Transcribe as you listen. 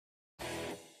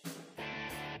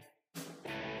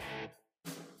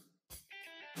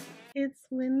It's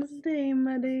Wednesday,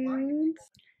 my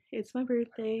dudes. It's my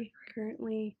birthday,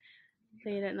 currently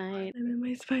late at night. I'm in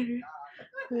my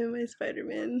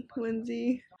Spider-Man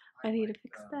onesie. I need to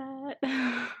fix that.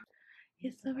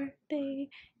 It's my birthday,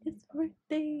 it's my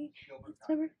birthday, it's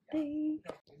my birthday.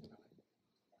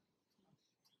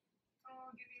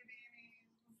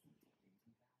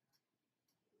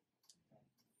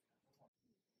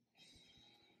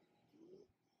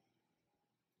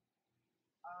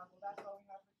 Well, that's all we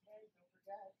have for today. Don't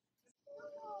forget.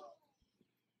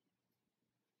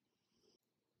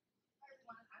 Hi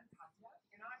everyone, I'm Katya,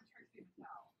 and I'm Trixie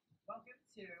Mattel. Welcome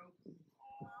to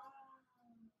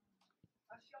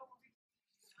a show where we.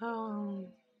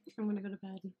 So, I'm gonna go to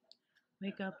bed,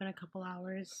 wake up in a couple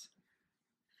hours,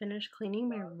 finish cleaning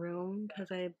my room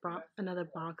because I brought another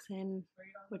box in,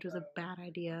 which was a bad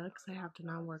idea because I have to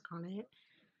now work on it.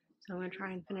 So I'm gonna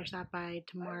try and finish that by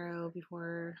tomorrow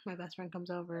before my best friend comes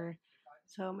over.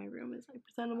 So my room is like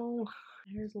presentable.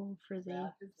 My hair's a little frizzy,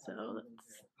 so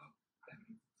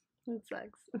that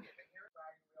sucks.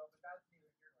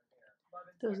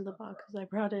 Those are the boxes I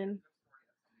brought in.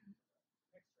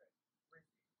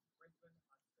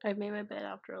 I made my bed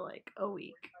after like a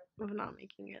week of not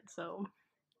making it, so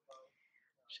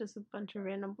it's just a bunch of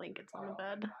random blankets on the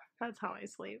bed. That's how I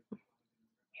sleep. 4.5.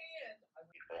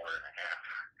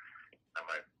 I'm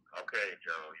like, okay,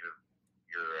 Joe,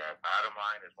 your bottom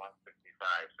line is 165,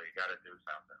 so you got to do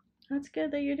something. That's good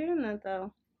that you're doing that,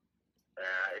 though.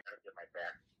 I got to get my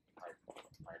back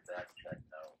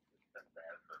checked out. It's been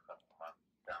bad for a couple of months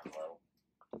down low.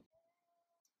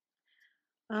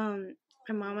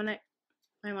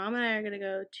 My mom and I are gonna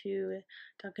go to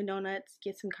Dunkin' Donuts,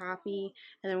 get some coffee,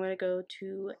 and then we're gonna go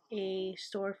to a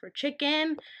store for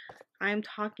chicken. I'm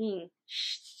talking.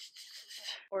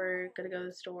 We're gonna go to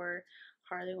the store.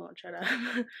 Harley won't shut up.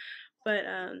 But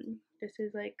this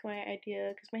is like my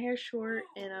idea because my hair's short,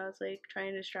 and I was like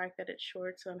trying to distract that it's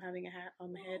short, so I'm having a hat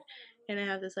on my head, and I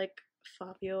have this like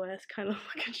Fabio-esque kind of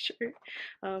looking shirt.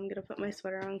 I'm gonna put my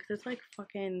sweater on because it's like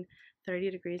fucking 30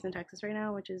 degrees in Texas right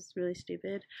now, which is really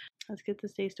stupid. Let's get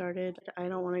this day started. I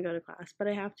don't want to go to class, but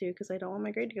I have to because I don't want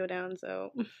my grade to go down.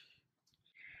 So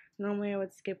normally I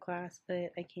would skip class,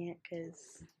 but I can't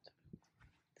because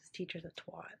this teacher's a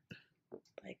twat.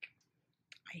 Like,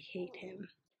 I hate him.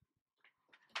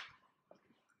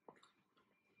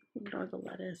 Ignore the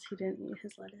lettuce. He didn't eat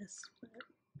his lettuce. But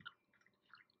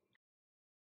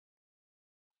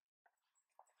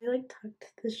I like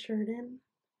tucked this shirt in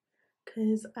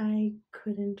because I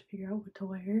couldn't figure out what to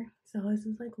wear. So this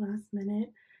is like last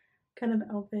minute kind of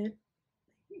outfit.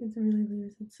 It's really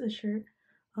loose. It's a shirt.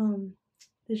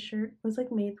 This shirt was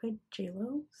like made by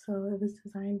JLo, so it was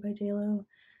designed by JLo.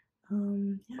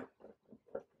 Yeah,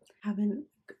 having a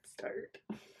good start.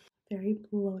 Very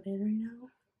bloated right now,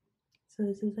 so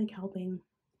this is like helping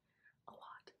a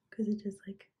lot because it just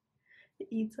like it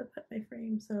eats up at my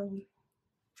frame. So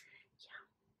yeah,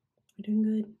 we're doing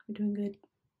good. We're doing good.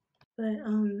 But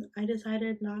I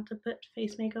decided not to put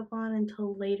face makeup on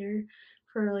until later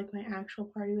for like my actual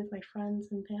party with my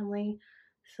friends and family.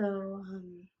 So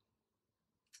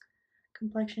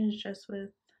complexion is just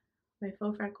with my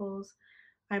faux freckles,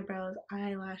 eyebrows,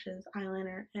 eyelashes,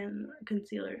 eyeliner, and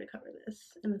concealer to cover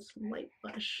this, and a slight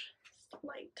blush.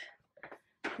 Slight.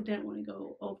 I didn't want to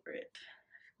go over it.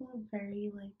 I feel very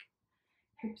like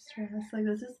hipster-esque. Like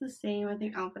this is the same I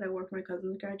think outfit I wore for my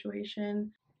cousin's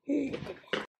graduation.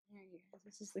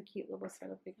 This is the cute little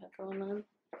setup we got going on.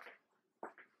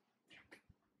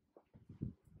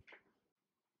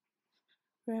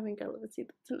 We're having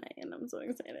Galavacita tonight, and I'm so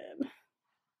excited.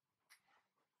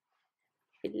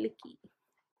 Licky.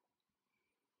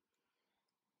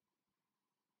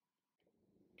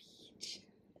 Peach.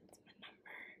 That's my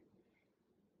number.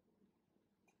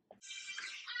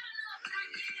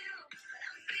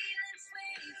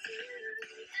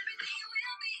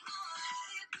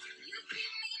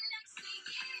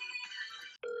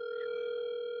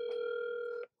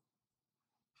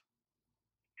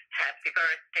 Happy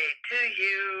birthday to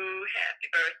you. Happy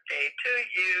birthday to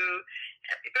you.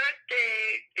 Happy birthday,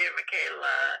 dear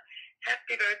Michaela.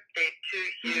 Happy birthday to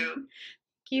you.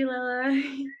 Thank you, Lila.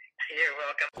 You're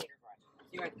welcome.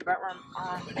 You went to the bedroom.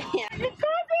 Yeah. It's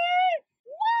Coffee!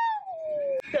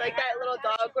 Woo! Like that little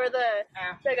dog where the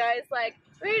guy's like,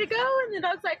 ready to go, and the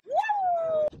dog's like,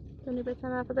 woo!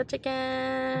 20% off of the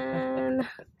chicken.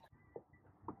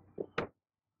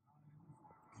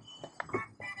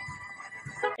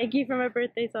 Thank you for my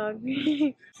birthday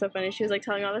song. So funny. She was like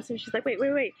telling all this, and she's like, wait.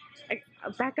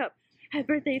 Back up. Happy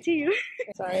birthday to you.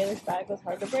 Sorry, this bag was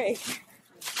hard to break.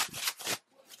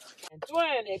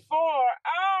 24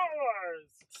 hours.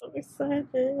 So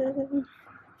excited.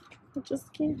 I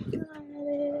just can't hide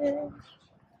it.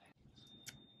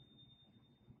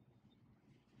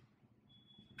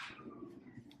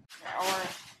 Or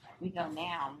we go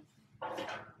now.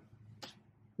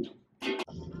 I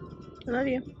love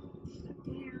you.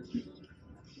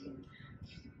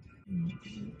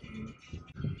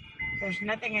 There's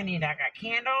nothing I need. I got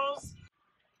candles.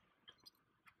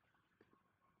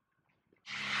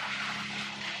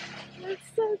 That's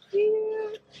so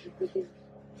cute.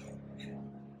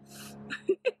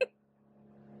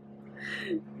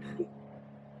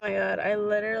 Oh my god, I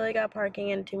literally got parking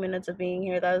in 2 minutes of being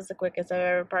here. That was the quickest I've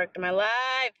ever parked in my life.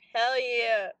 Hell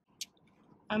yeah.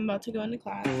 I'm about to go into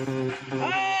class.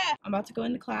 Ah! I'm about to go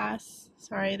into class.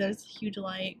 Sorry, there's a huge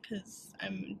light because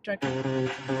I'm directing.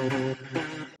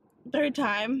 Third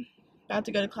time. About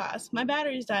to go to class. My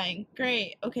battery's dying.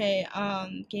 Great. Okay,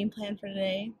 game plan for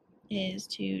today is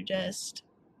to just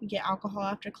get alcohol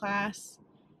after class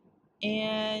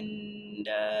and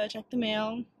check the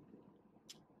mail,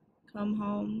 come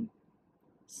home,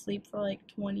 sleep for like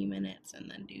 20 minutes, and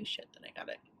then do shit that I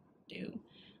gotta do.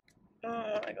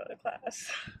 I go to class.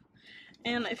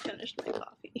 And I finished my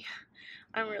coffee.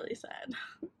 I'm really sad.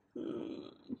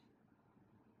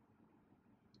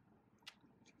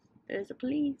 There's the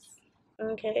police.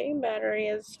 Okay, battery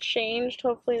is changed.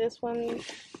 Hopefully this one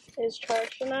is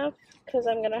charged enough because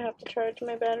I'm gonna have to charge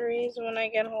my batteries when I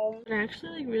get home. I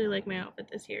actually really like my outfit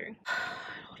this year. I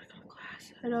don't want to go to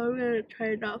class. I know I'm gonna try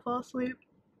to not fall asleep.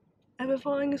 I've been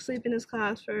falling asleep in this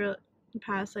class for the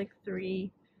past like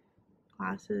 3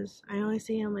 classes. I only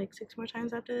see him like 6 more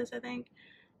times after this, I think.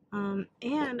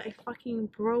 And I fucking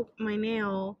broke my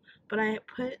nail, but I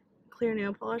put clear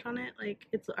nail polish on it. Like,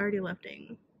 it's already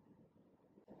lifting.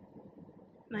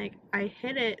 Like, I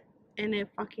hit it and it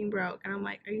fucking broke. And I'm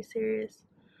like, are you serious?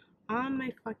 On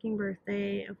my fucking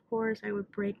birthday, of course I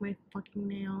would break my fucking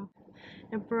nail.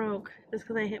 It broke just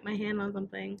because I hit my hand on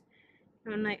something.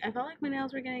 And like, I felt like my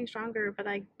nails were getting stronger, but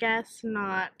I guess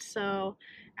not. So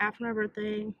after my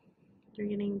birthday, they're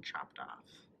getting chopped off.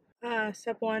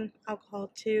 Step 1,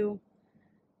 alcohol. 2,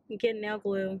 get nail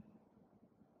glue.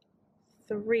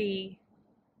 3,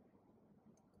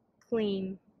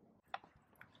 clean.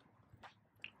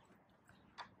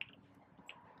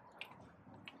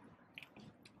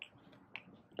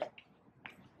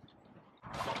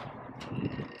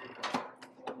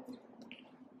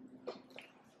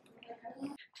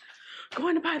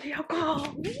 Going to buy the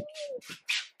alcohol.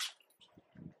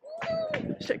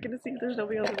 Checking to see if there's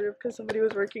nobody on the roof because somebody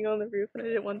was working on the roof and I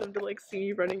didn't want them to like see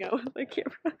me running out with my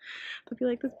camera. They'll be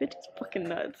like, this bitch is fucking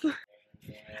nuts.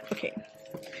 Okay,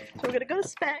 so we're gonna go to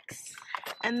Specs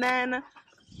and then,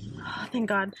 oh, thank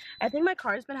God. I think my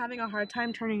car's been having a hard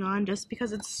time turning on just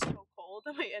because it's so cold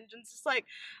and my engine's just like,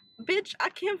 bitch, I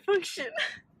can't function.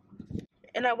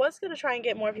 And I was gonna try and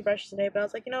get more brushes today, but I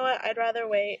was like, you know what? I'd rather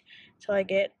wait till I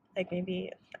get like maybe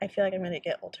I feel like I'm gonna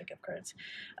get Ulta gift cards,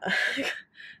 because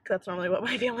that's normally what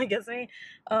my family gives me.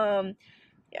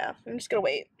 Yeah, I'm just gonna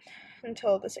wait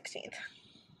until the 16th.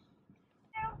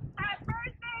 Happy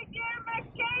birthday, dear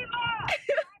Michaela!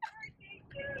 Happy birthday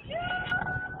to you!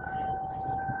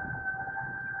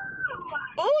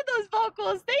 Oh, those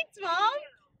vocals! Thanks, Mom.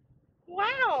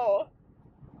 Wow.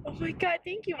 Oh my God,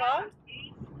 thank you, Mom.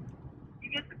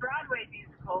 You get the Broadway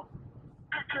musical.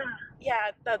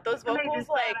 Yeah, those vocals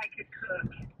like. I could cook.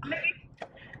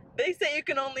 They say you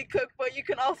can only cook, but you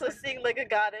can also sing like a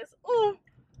goddess. Ooh.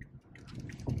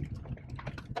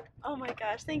 Oh my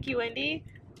gosh, thank you, Wendy.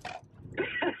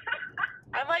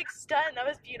 I'm like stunned. That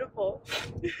was beautiful.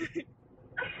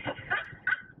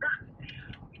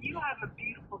 You have a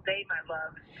beautiful day, my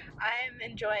love. I'm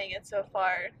enjoying it so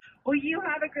far. Well, you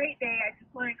have a great day. I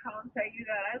just want to call and tell you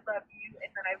that I love you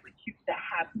and that I wish you the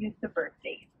happiest of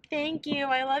birthdays. Thank you.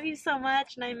 I love you so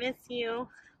much and I miss you.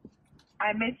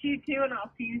 I miss you too, and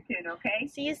I'll see you soon, okay?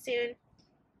 See you soon.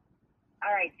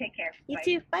 All right, take care. You Bye.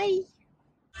 too. Bye.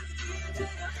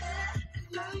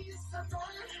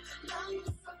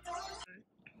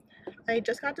 I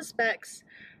just got to Specs.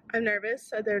 I'm nervous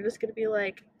that they're just gonna be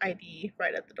like ID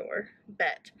right at the door.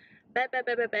 Bet that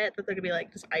they're gonna be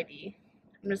like just ID.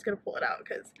 I'm just gonna pull it out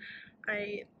because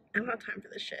I don't have time for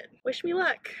this shit. Wish me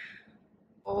luck.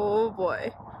 Oh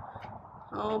boy.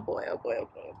 Oh boy, oh boy, oh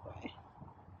boy, oh boy.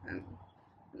 I'm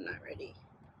not ready.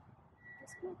 I'm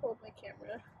just gonna hold my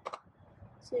camera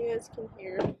so you guys can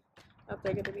hear that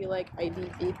they're gonna be like ID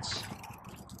bitch.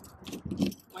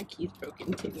 My key's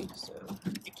broken too, so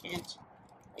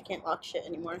I can't lock shit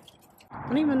anymore. I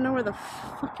don't even know where the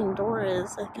fucking door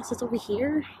is. I guess it's over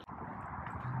here.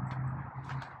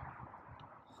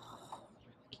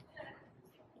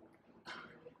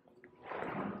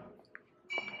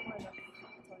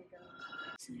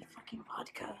 fucking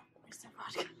vodka. Where's the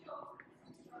vodka?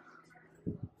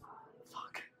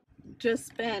 Fuck. Just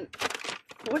spent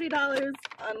 $40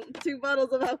 on 2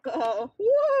 bottles of alcohol.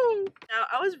 Woo! Now,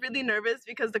 I was really nervous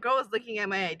because the girl was looking at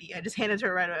my ID. I just handed it to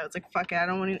her right away. I was like, fuck it, I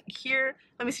don't want to hear.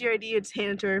 Let me see your ID. I just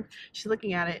handed it to her. She's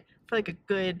looking at it for like a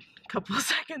good couple of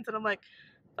seconds, and I'm like,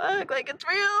 fuck, like it's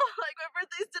real. Like my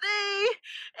birthday's today.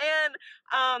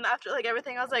 And after like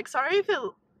everything, I was like, sorry if it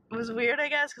was weird, I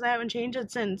guess, because I haven't changed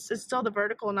it since. It's still the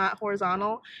vertical, not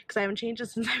horizontal, because I haven't changed it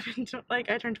since I've been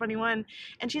like I turned 21.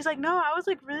 And she's like, no, I was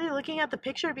like really looking at the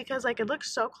picture because like it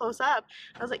looks so close up.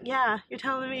 I was like, yeah, you're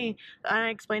telling me. And I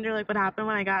explained to her like what happened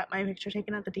when I got my picture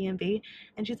taken at the DMV,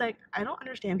 and she's like, I don't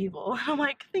understand people. I'm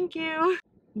like, thank you.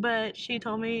 But she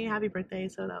told me happy birthday,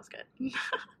 so that was good.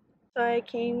 So I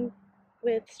came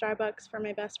with Starbucks for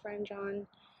my best friend John,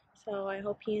 so I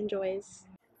hope he enjoys.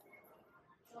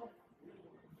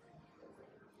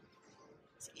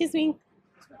 Excuse me.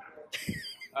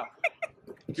 Oh.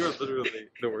 You're literally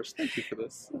the worst. Thank you for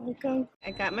this. Welcome.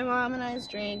 I got my mom and I's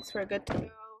drinks. We're good to go.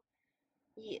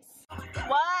 Yes.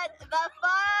 What the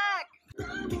fuck?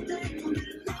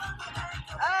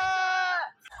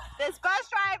 This bus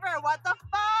driver, what the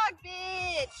fuck,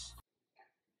 bitch?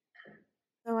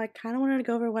 So I kind of wanted to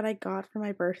go over what I got for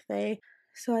my birthday.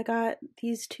 So I got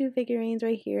these 2 figurines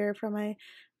right here from my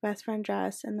best friend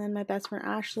Jess, and then my best friend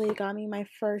Ashley got me my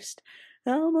first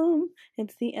album.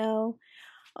 It's the L.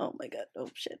 Oh my god, oh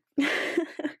shit.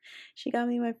 She got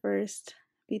me my first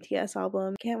BTS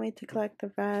album. Can't wait to collect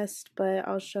the rest, but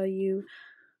I'll show you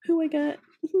who I got.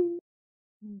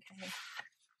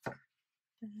 Okay.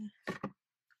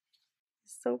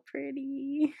 So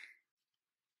pretty.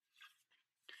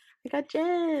 I got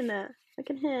Jen. Look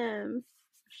at him.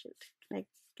 Oh, shoot. Can I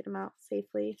get him out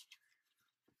safely?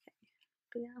 Okay.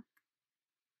 But yeah.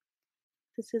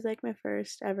 This is like my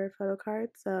first ever photo card,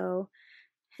 so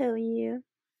hell yeah.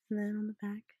 And then on the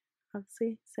back,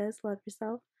 obviously, says love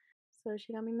yourself. So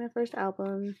she got me my first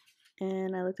album,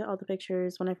 and I looked at all the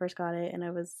pictures when I first got it, and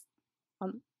I was a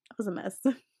mess.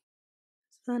 So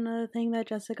another thing that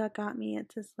Jessica got me,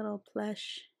 it's this little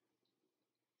plush.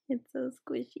 It's so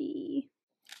squishy.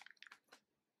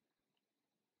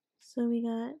 So we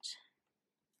got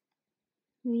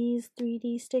these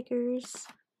 3D stickers.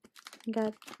 We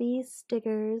got these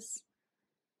stickers.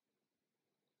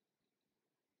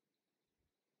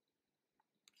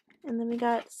 And then we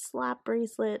got slap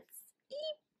bracelets.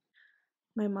 Eep.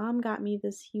 My mom got me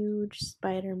this huge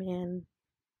Spider-Man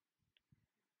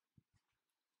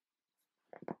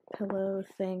pillow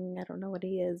thing. I don't know what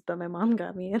he is, but my mom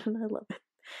got me it and I love it.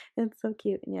 It's so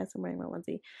cute. And yes, I'm wearing my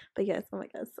onesie. But yes, oh my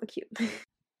god, it's so cute.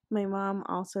 My mom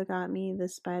also got me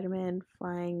this Spider-Man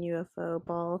flying UFO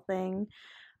ball thing.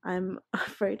 I'm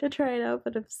afraid to try it out,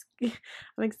 but I'm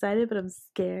excited, but I'm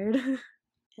scared. And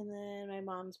then my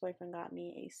mom's boyfriend got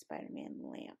me a Spider-Man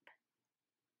lamp.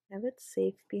 I have it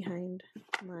safe behind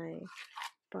my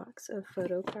box of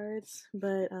photo cards,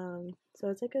 but so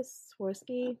it's like a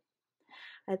Swarovski.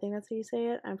 I think that's how you say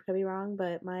it. I could be wrong,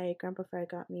 but my grandpa Fred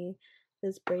got me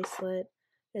this bracelet.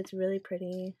 It's really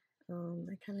pretty.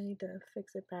 I kind of need to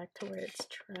fix it back to where it's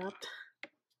trapped.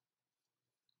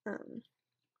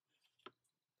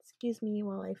 Excuse me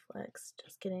while I flex.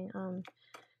 Just kidding.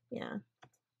 Yeah.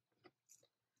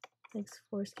 Like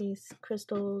Swarovski's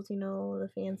crystals, you know, the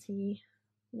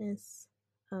fanciness.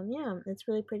 Yeah, it's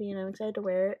really pretty, and I'm excited to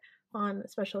wear it on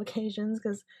special occasions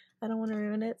because I don't want to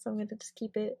ruin it, so I'm going to just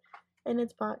keep it in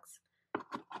its box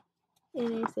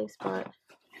in a safe spot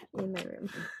in my room,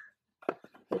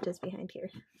 which is behind here,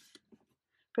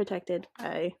 protected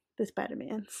by the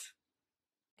Spider-Mans.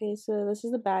 Okay, so this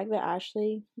is the bag that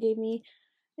Ashley gave me,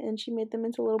 and she made them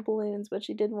into little balloons, but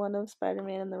she did one of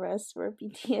Spider-Man and the rest were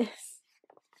BTS.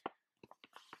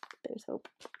 There's hope.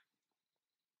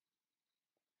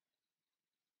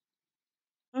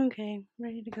 Okay,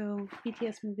 ready to go.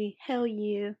 BTS movie. Hell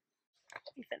yeah.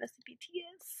 We finna see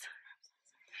BTS.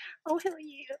 Oh, hell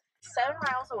yeah. 7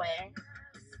 miles away.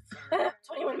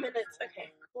 21 minutes.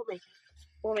 Okay, we'll make it.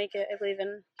 We'll make it. I believe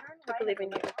in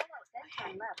you.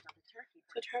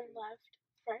 So turn left,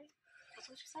 right? That's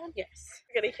what you said? Yes.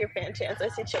 We're gonna hear fan chants. I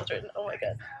see children. Oh my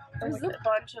god. There's a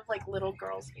bunch of like little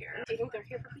girls here. Do you think they're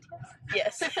here for BTS?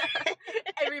 Yes.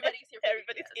 Everybody's here.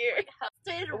 Everybody's here.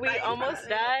 We almost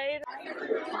died. What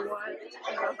the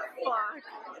fuck?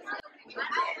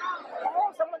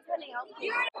 Oh, someone's running out.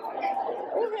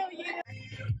 Oh, hell yeah.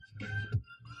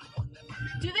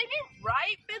 Do they mean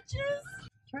right, bitches?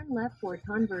 Turn left toward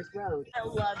Converse Road. I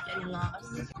love getting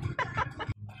lost.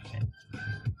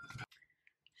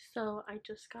 So I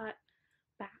just got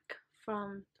back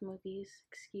from the movies.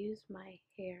 Excuse my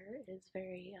hair, it is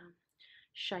very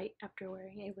shite after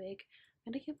wearing a wig.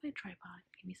 I'm gonna get my tripod.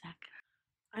 Give me a sec.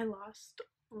 I lost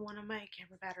one of my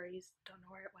camera batteries. Don't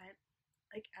know where it went,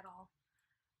 like at all.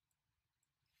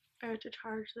 I had to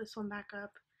charge this one back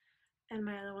up, and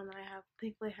my other one that I have,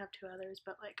 thankfully I have two others,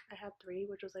 but like I had three,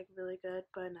 which was like really good,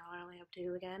 but now I only have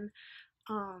two again.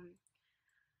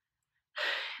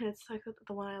 And it's like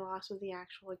the one I lost was the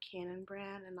actual Canon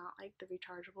brand and not like the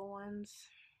rechargeable ones.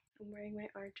 I'm wearing my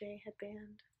RJ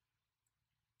headband.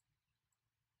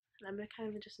 And I'm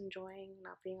kind of just enjoying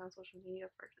not being on social media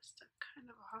for just a kind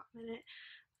of a hot minute.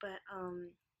 But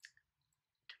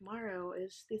tomorrow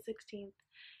is the 16th,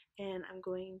 and I'm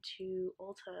going to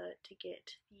Ulta to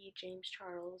get the James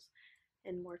Charles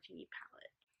and Morphe palette.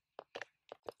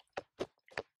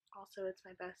 Also, it's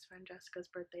my best friend Jessica's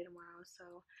birthday tomorrow,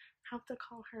 so I have to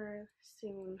call her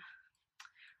soon.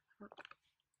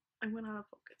 I went out of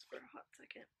focus for a hot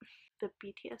second. The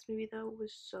BTS movie though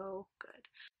was so good.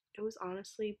 It was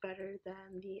honestly better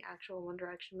than the actual One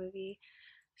Direction movie.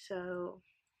 So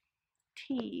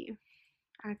tea,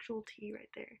 actual tea right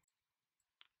there.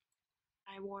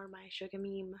 I wore my Suga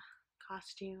Meme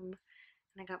costume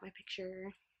and I got my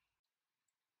picture.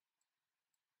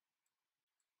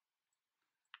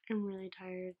 I'm really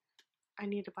tired. I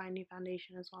need to buy a new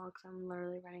foundation as well because I'm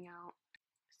literally running out.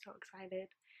 So excited.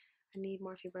 I need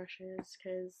Morphe brushes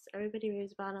because everybody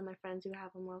raves about them. My friends who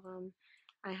have them love them.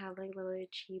 I have like literally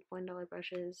cheap $1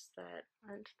 brushes that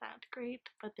aren't that great,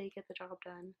 but they get the job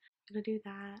done. I'm gonna do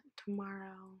that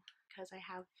tomorrow because I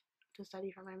have to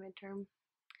study for my midterm,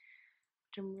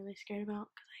 which I'm really scared about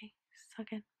because I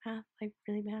suck at math like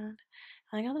really bad.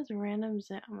 I got this random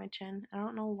zit on my chin. I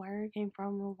don't know where it came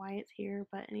from or why it's here,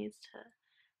 but it needs to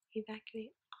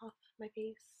evacuate off my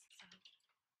face.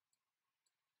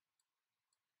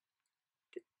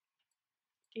 So.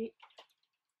 Do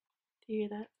you hear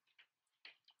that?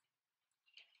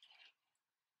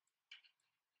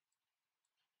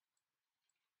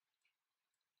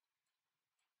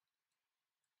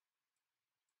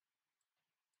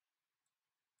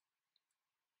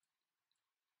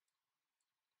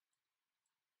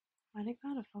 Why'd it go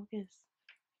out of focus?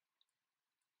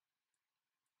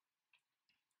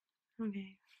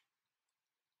 Okay.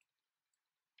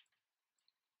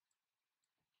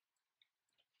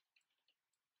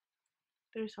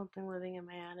 There's something living in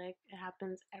my attic. It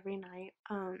happens every night.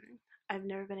 I've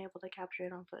never been able to capture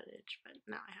it on footage, but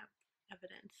now I have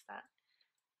evidence that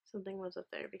something was up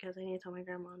there because I need to tell my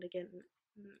grandma to get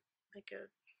like a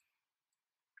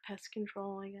pest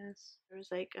control, I guess. There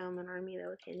was like an army that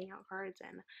was handing out cards,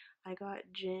 and I got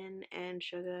Jin and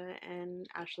Suga, and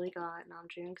Ashley got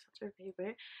Namjoon because that's her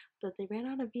favorite. But they ran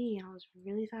out of V, and I was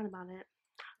really sad about it.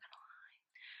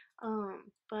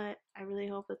 But I really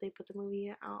hope that they put the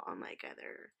movie out on like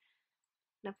either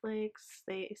Netflix.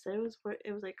 They said it was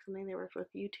like something they worked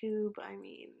with YouTube. I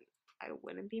mean, I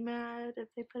wouldn't be mad if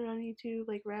they put it on YouTube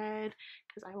like Red,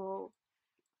 because I will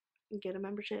get a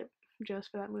membership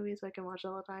just for that movie so I can watch it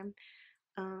all the time.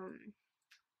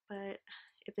 But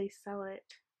if they sell it,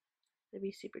 it'd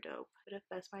be super dope. But if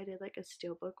Best Buy did like a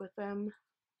steelbook with them,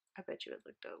 I bet you it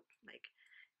would look dope. Like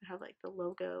it have like the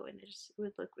logo and it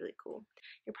would look really cool.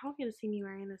 You're probably gonna see me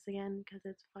wearing this again because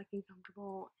it's fucking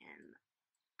comfortable and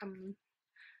I'm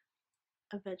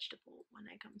a vegetable when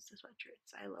it comes to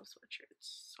sweatshirts. I love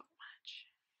sweatshirts so much.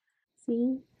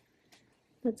 See?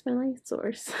 That's my light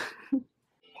source.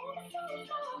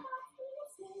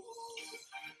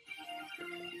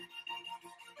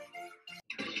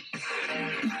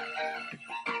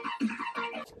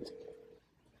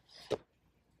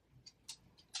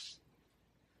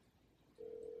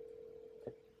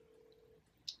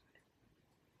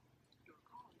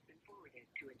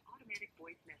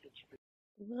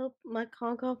 Well, my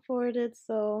call got forwarded,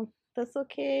 so that's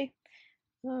okay.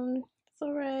 It's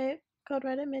alright. Called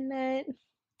right at midnight.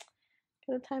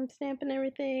 Got a timestamp and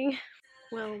everything.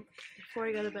 Well, before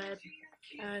I go to bed,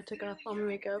 I took off all my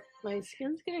makeup. My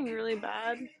skin's getting really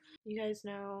bad. You guys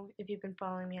know, if you've been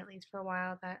following me at least for a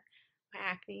while, that my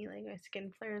acne, like my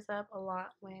skin flares up a lot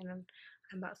when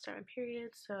I'm about to start my period.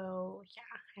 So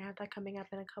yeah, I have that coming up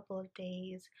in a couple of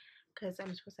days because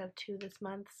I'm supposed to have 2 this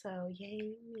month. So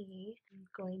yay me. I'm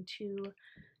going to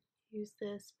use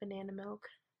this banana milk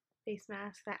face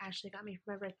mask that Ashley got me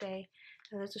for my birthday.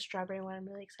 And there's a strawberry one. I'm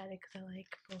really excited because I like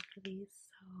both of these.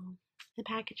 So the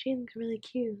packaging looks really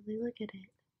cute. Like, look at it.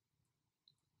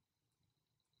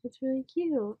 It's really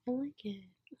cute. I like it.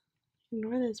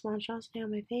 Ignore this monstrosity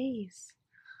on my face.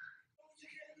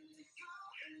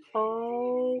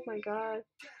 Oh my god.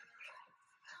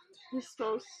 This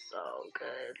smells so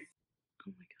good.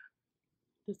 Oh my god.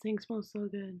 This thing smells so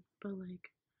good, but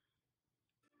like,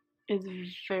 It's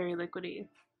very liquidy.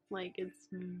 Like, it's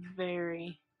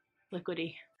very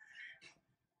liquidy.